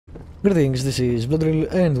Greetings, this is Bloodrill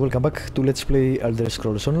and welcome back to Let's Play Elder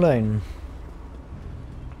Scrolls Online.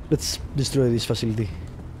 Let's destroy this facility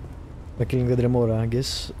by killing the Dremora, I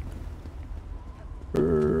guess.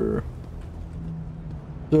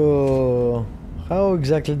 So, how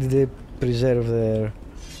exactly did they preserve their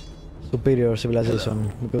superior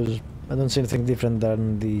civilization? Because I don't see anything different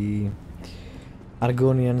than the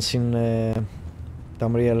Argonians in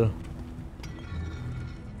Tamriel.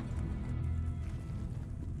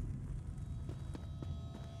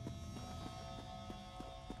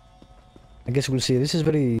 I guess we'll see. This is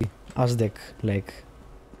very Aztec-like.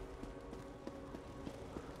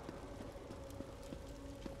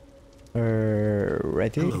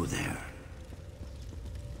 Righty. Hello there.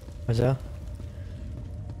 What's that?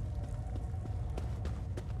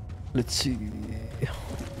 Let's see.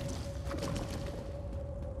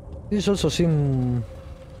 This also seems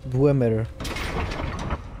Dwemer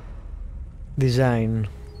design.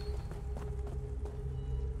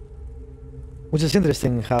 Which is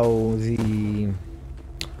interesting how the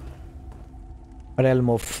realm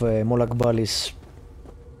of Molag Bal is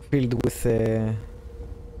filled with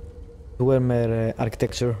Dwemer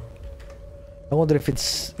architecture. I wonder if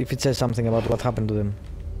it says something about what happened to them.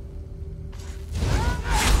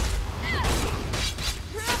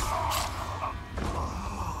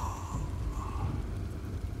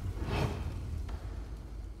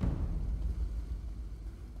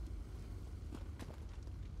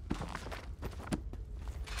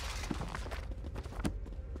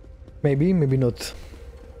 Maybe, maybe not.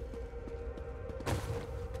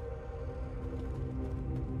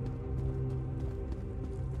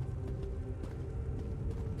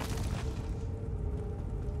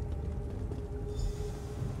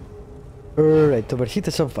 Alright,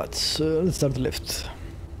 overheated some fats. Let's start left.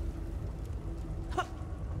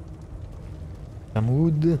 Some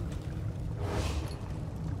wood.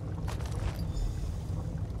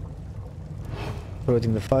 Throw it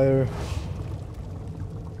in the fire.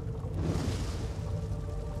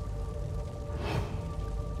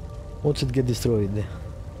 Watch it get destroyed.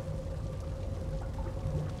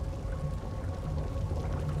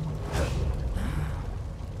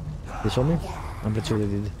 They saw me? I'm pretty sure they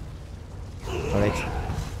did. Alright.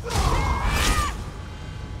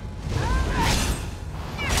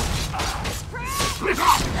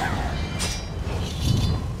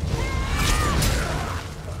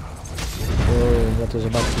 Oh, that was a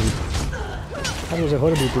bad kill. That was a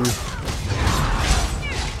horrible kill.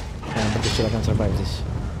 I'm pretty sure I can survive this.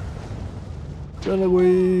 Run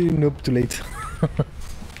away! Nope, too late.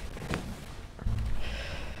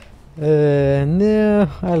 Nah,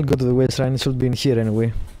 I'll go to the west shrine. It should be in here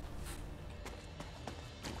anyway.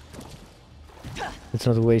 Let's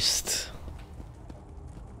not waste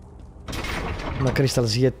my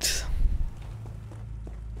crystals yet.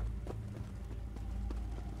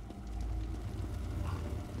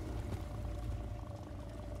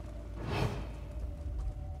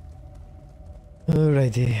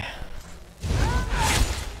 Alrighty.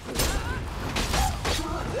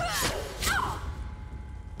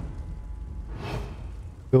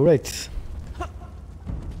 Go right.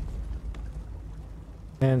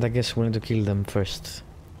 And I guess we need to kill them first.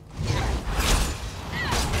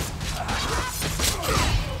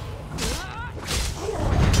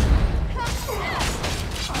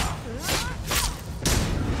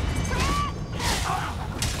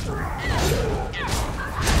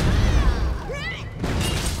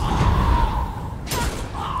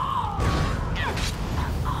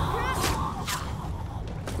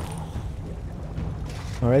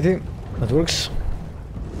 Alrighty, that works.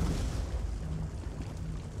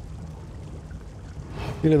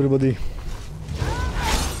 Kill everybody.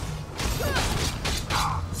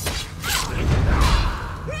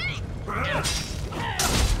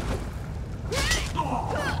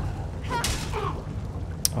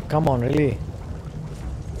 Oh, come on, really?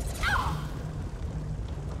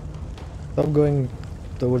 Stop going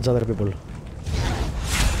towards other people.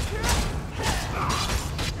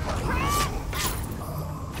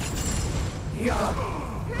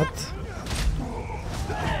 What?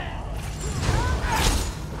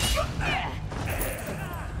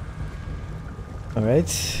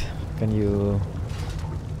 Alright, can you...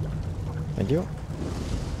 Thank you.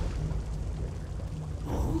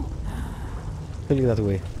 Kill you that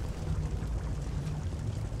way.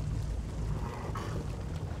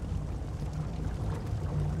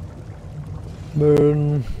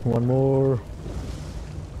 Burn, one more.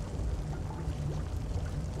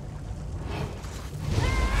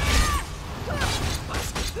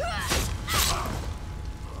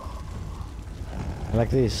 I like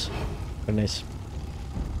this. Very nice.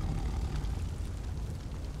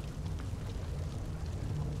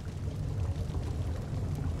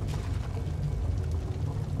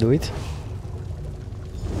 Do it.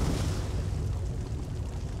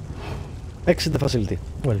 Exit the facility.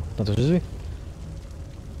 Well, not as easy.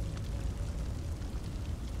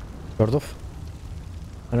 Sort of.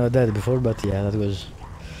 I know I died before, but yeah, that was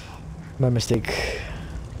my mistake.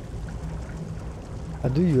 How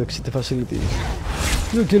do you exit the facility?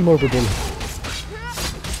 You kill more people.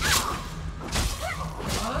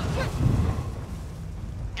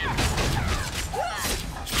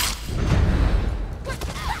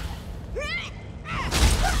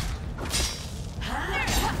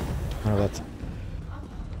 Oh, that.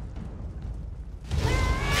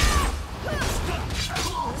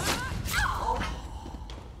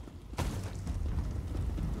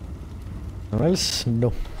 Or else,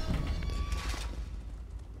 no.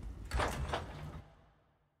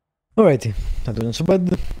 Alrighty, that wasn't so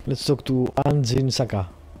bad. Let's talk to Anjin Saka.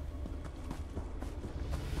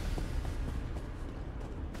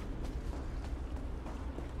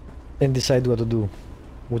 And decide what to do,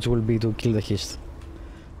 which will be to kill the Hist.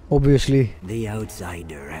 Obviously. The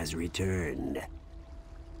outsider has returned.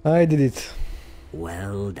 I did it.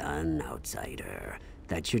 Well done, outsider.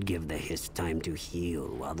 That should give the Hist time to heal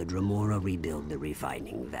while the Dremora rebuild the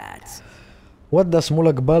refining vats. What does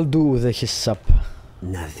Molag Bal do with the Hist sap?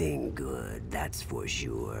 Nothing good, that's for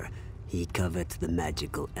sure. He covets the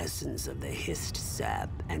magical essence of the Hist sap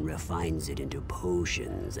and refines it into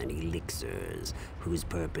potions and elixirs, whose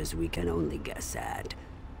purpose we can only guess at.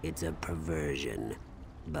 It's a perversion,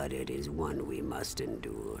 but it is one we must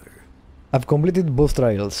endure. I've completed both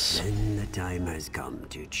trials. Then the time has come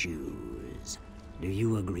to choose. Do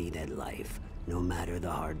you agree that life, no matter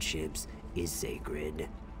the hardships, is sacred?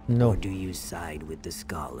 No. Or do you side with the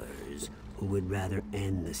scholars, who would rather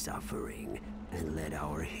end the suffering and let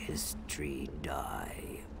our history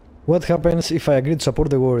die? What happens if I agree to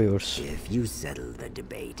support the warriors? If you settle the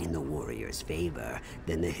debate in the warriors' favor,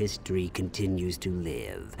 then the history continues to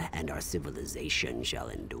live, and our civilization shall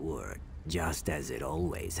endure, just as it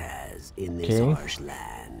always has in this harsh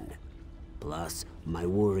land. Plus, my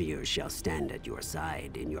warriors shall stand at your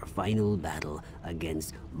side in your final battle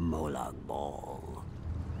against Molag Bal.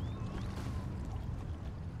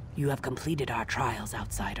 You have completed our trials,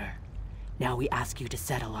 outsider. Now we ask you to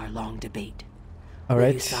settle our long debate. Will you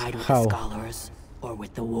Alright, side with how? the scholars or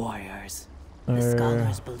with the warriors? The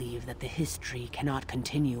scholars believe that the history cannot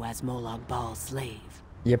continue as Molag Bal's slave.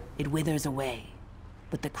 Yep. It withers away,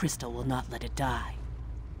 but the crystal will not let it die.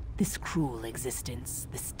 This cruel existence,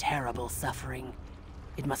 this terrible suffering,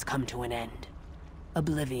 it must come to an end.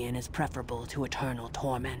 Oblivion is preferable to eternal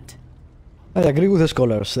torment. I agree with the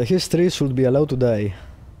scholars. The history should be allowed to die.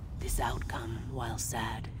 This outcome, while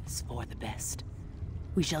sad, is for the best.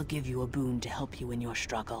 We shall give you a boon to help you in your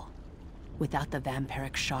struggle. Without the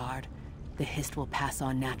vampiric shard, the Hist will pass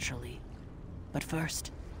on naturally. But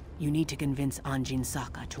first, you need to convince Anjin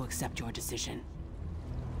Saka to accept your decision.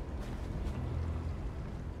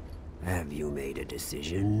 Have you made a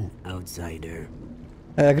decision, outsider?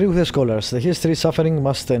 I agree with the scholars. The history suffering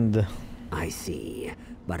must end. I see,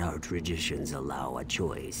 but our traditions allow a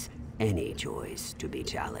choice, any choice, to be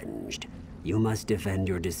challenged. You must defend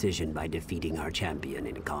your decision by defeating our champion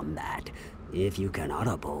in combat. If you cannot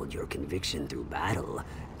uphold your conviction through battle,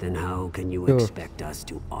 then how can you expect us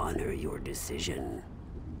to honor your decision?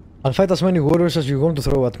 I'll fight as many warriors as you want to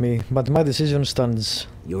throw at me, but my decision stands.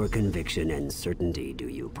 Your conviction and certainty do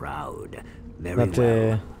you proud. Very That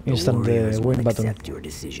well. instant The warriors win will button. accept your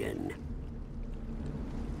decision.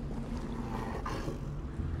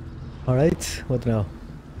 Alright, what now?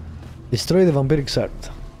 Destroy the vampiric shard.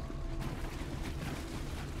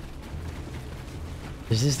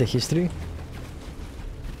 Is this the history?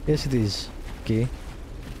 Yes, it is. Okay.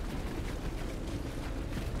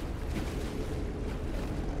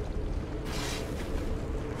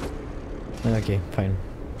 Okay, fine.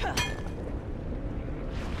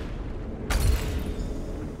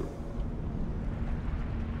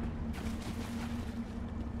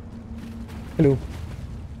 Hello.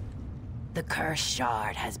 The cursed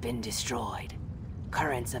shard has been destroyed.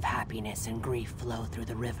 Currents of happiness and grief flow through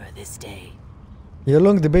the river this day. Your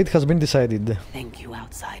long debate has been decided. Thank you,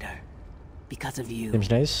 outsider. Because of you, Seems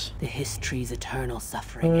nice. the history's eternal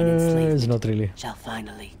suffering and enslavement It's not really. shall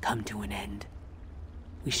finally come to an end.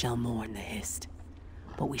 We shall mourn the Hist,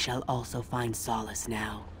 but we shall also find solace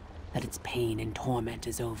now that its pain and torment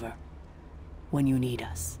is over. When you need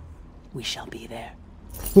us, we shall be there.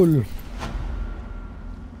 Cool.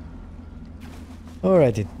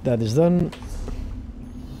 Alrighty, that is done.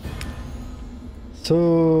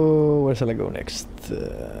 So, where shall I go next?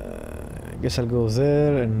 I guess I'll go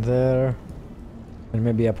there, and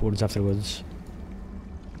maybe upwards afterwards.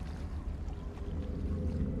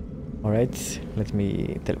 Alright, let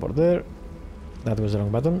me teleport there. That was the wrong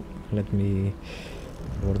button. Let me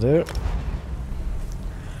teleport there.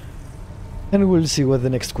 And we'll see what the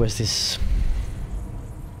next quest is.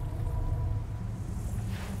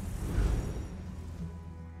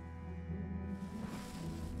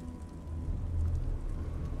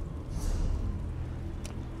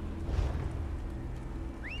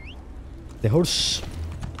 The horse.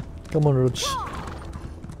 Come on, Roots.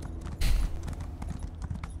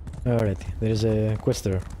 Alright, there's a quest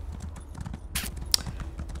there.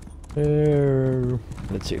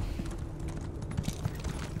 Let's see.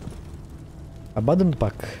 Abandoned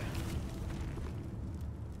pack.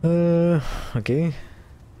 Okay.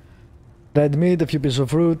 Dried meat, a few pieces of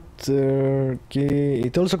fruit. Okay.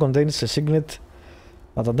 It also contains a signet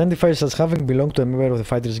that identifies as having belonged to a member of the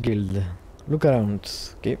Fighters Guild. Look around.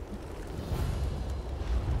 Okay.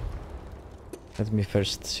 Let me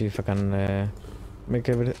first see if I can make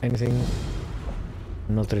anything.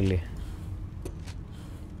 Not really.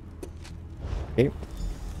 Okay.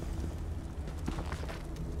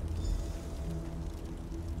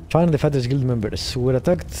 Find the Fighters Guild members who were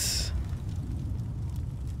attacked.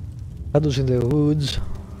 Shadows in the woods.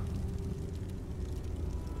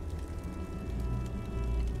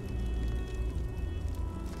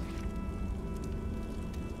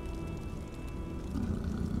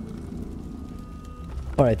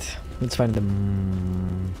 Alright, let's find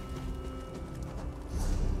them.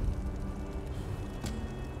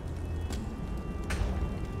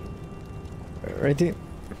 Righty.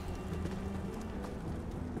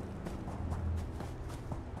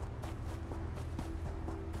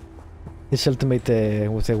 This ultimate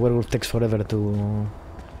with the werewolf takes forever to...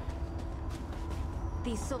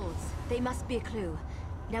 These swords, they must be a clue.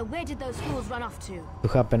 Now where did those fools run off to?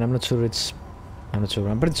 happen. I'm not sure it's... I'm not sure.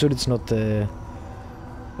 I'm pretty sure it's not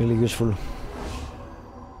really useful.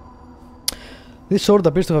 This sword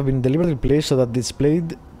appears to have been deliberately placed so that its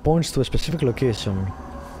blade points to a specific location.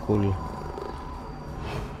 Cool.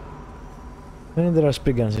 And there are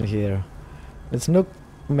spriggans in here. Let's not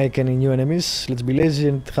make any new enemies. Let's be lazy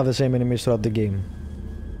and have the same enemies throughout the game.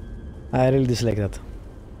 I really dislike that.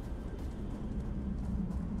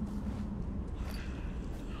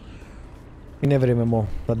 In every MMO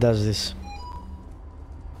that does this.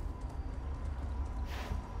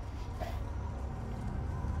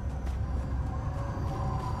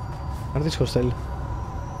 Are these hostile?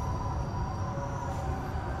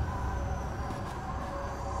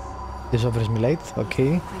 This offers me light,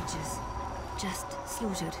 okay. Creatures, just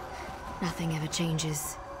slaughtered. Nothing ever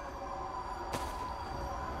changes.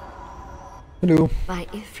 Hello. By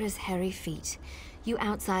Ifra's hairy feet, you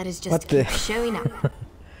outsiders just keep showing up.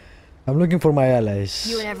 I'm looking for my allies.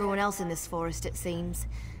 You and everyone else in this forest, it seems.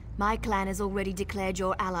 My clan has already declared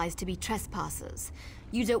your allies to be trespassers.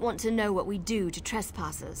 You don't want to know what we do to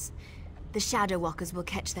trespassers. The Shadow Walkers will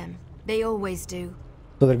catch them. They always do.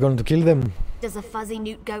 So they're going to kill them? Does a fuzzy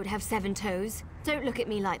newt goat have 7 toes? Don't look at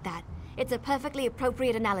me like that. It's a perfectly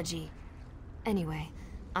appropriate analogy. Anyway,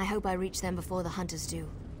 I hope I reach them before the hunters do.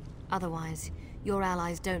 Otherwise, your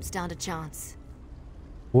allies don't stand a chance.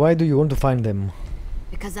 Why do you want to find them?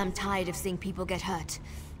 Because I'm tired of seeing people get hurt.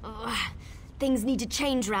 Ugh. Things need to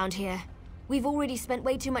change round here. We've already spent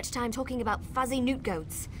way too much time talking about fuzzy newt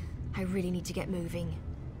goats. I really need to get moving.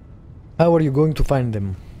 How are you going to find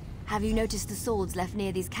them? Have you noticed the swords left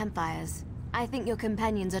near these campfires? I think your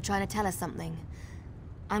companions are trying to tell us something.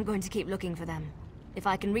 I'm going to keep looking for them. If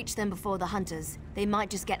I can reach them before the hunters, they might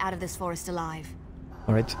just get out of this forest alive.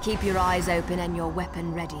 Alright. Keep your eyes open and your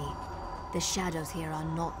weapon ready. The shadows here are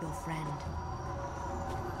not your friend.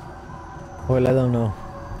 Well, I don't know.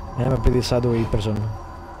 I am a pretty shadowy person.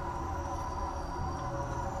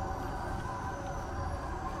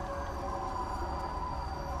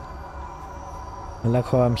 I like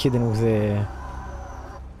how I'm hidden with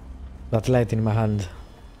that light in my hand.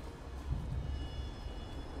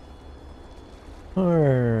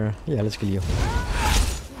 Yeah, let's kill you.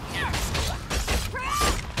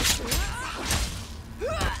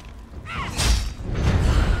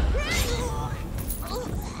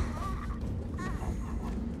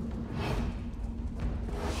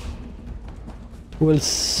 Who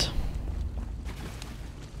else?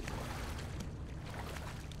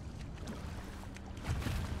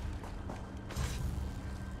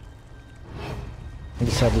 I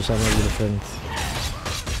decided to summon a friend.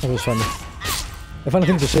 That was funny. A funny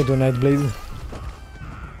thing to say to a Nightblade.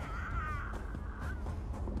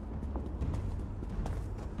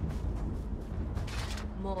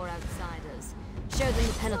 More outsiders. Show them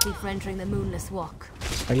the penalty for entering the Moonless Walk.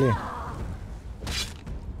 Really?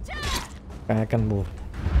 I can't move.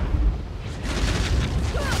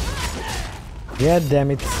 Yeah, damn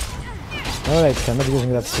it. Alright, I'm not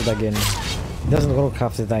using that shit again. It doesn't work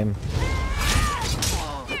half the time.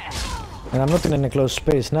 And I'm not in a close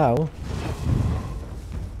space now.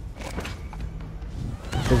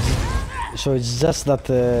 So it's just that...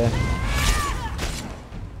 Oh,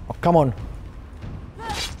 come on!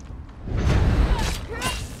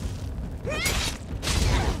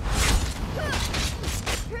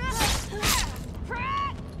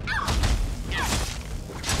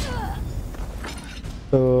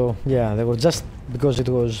 So yeah, they were just because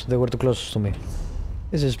they were too close to me.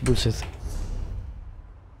 This is bullshit.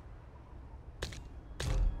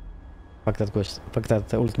 Fuck that quest. Fuck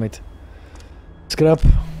that ultimate. Scrap.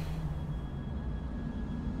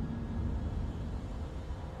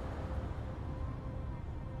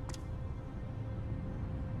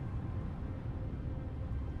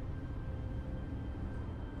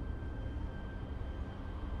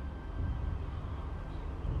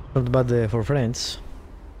 Not bad for friends.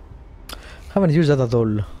 Haven't used that at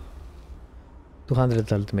all.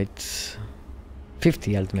 200 ultimate.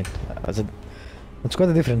 50 ultimate. That's quite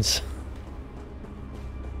a difference.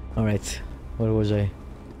 Alright, where was I?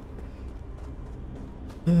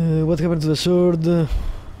 What happened to the sword?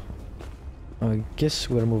 I guess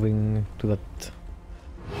we're moving to that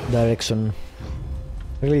direction.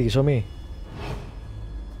 Really, you saw me?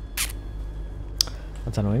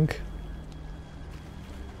 That's annoying.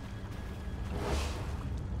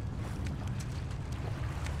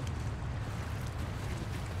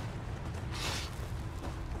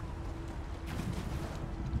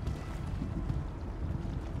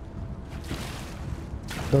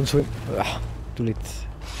 Don't swim. Ugh, too late.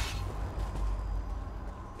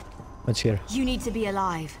 What's here? You need to be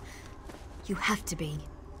alive. You have to be.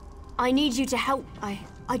 I need you to help. I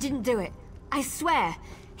didn't do it. I swear.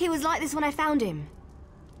 He was like this when I found him.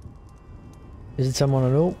 Is it someone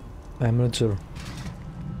I know? I'm not sure.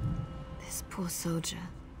 This poor soldier.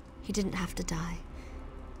 He didn't have to die.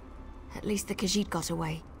 At least the Khajiit got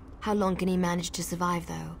away. How long can he manage to survive,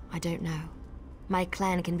 though? I don't know. My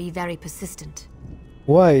clan can be very persistent.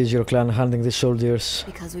 Why is your clan hunting these soldiers?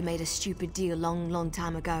 Because we made a stupid deal long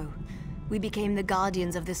time ago. We became the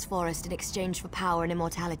guardians of this forest in exchange for power and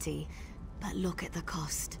immortality. But look at the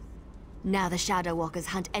cost. Now the Shadow Walkers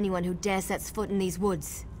hunt anyone who dare sets foot in these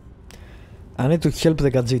woods. I need to help the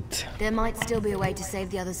Khajiit. There might still be a way to save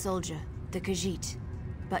the other soldier, the Khajiit.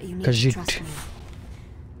 But you need to trust me.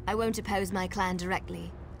 I won't oppose my clan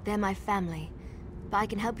directly. They're my family. But I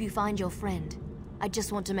can help you find your friend. I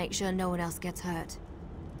just want to make sure no one else gets hurt.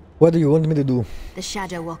 What do you want me to do? The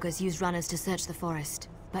Shadow Walkers use runners to search the forest,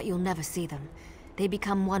 but you'll never see them. They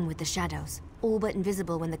become one with the shadows, all but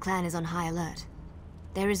invisible when the clan is on high alert.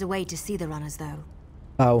 There is a way to see the runners, though.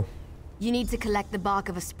 How? You need to collect the bark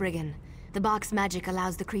of a Spriggan. The bark's magic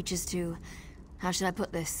allows the creatures to... how should I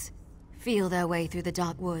put this? Feel their way through the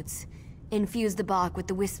dark woods. Infuse the bark with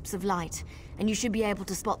the wisps of light, and you should be able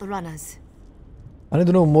to spot the runners. I need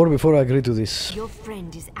to know more before I agree to this. Your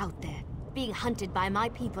friend is out there, being hunted by my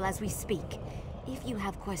people as we speak. If you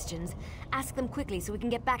have questions, ask them quickly so we can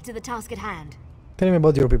get back to the task at hand. Tell me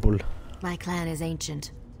about your people. My clan is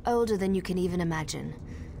ancient, older than you can even imagine.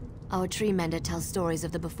 Our tree mender tells stories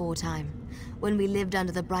of the before time, when we lived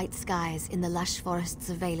under the bright skies in the lush forests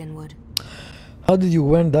of Valenwood. How did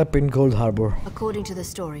you end up in Coldharbour? According to the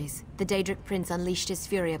stories, the Daedric Prince unleashed his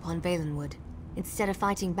fury upon Valenwood. Instead of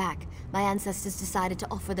fighting back, my ancestors decided to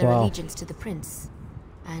offer their allegiance to the prince.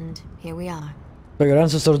 And here we are. So your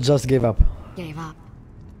ancestors just gave up? Gave up.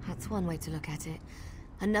 That's one way to look at it.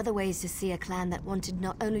 Another way is to see a clan that wanted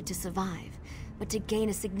not only to survive, but to gain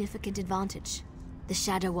a significant advantage. The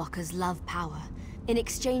Shadow Walkers love power. In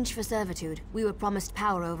exchange for servitude, we were promised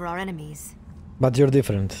power over our enemies. But you're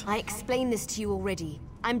different. I explained this to you already.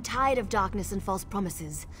 I'm tired of darkness and false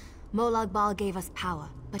promises. Molag Bal gave us power,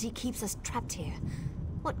 but he keeps us trapped here.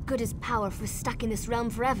 What good is power if we're stuck in this realm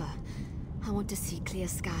forever? I want to see clear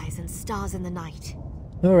skies and stars in the night.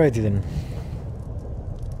 Alrighty then.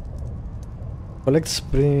 Collect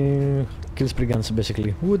kill Spriggans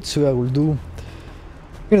basically, which I will do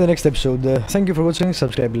in the next episode. Thank you for watching,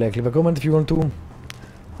 subscribe, like, leave a comment if you want to, and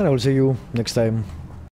I will see you next time.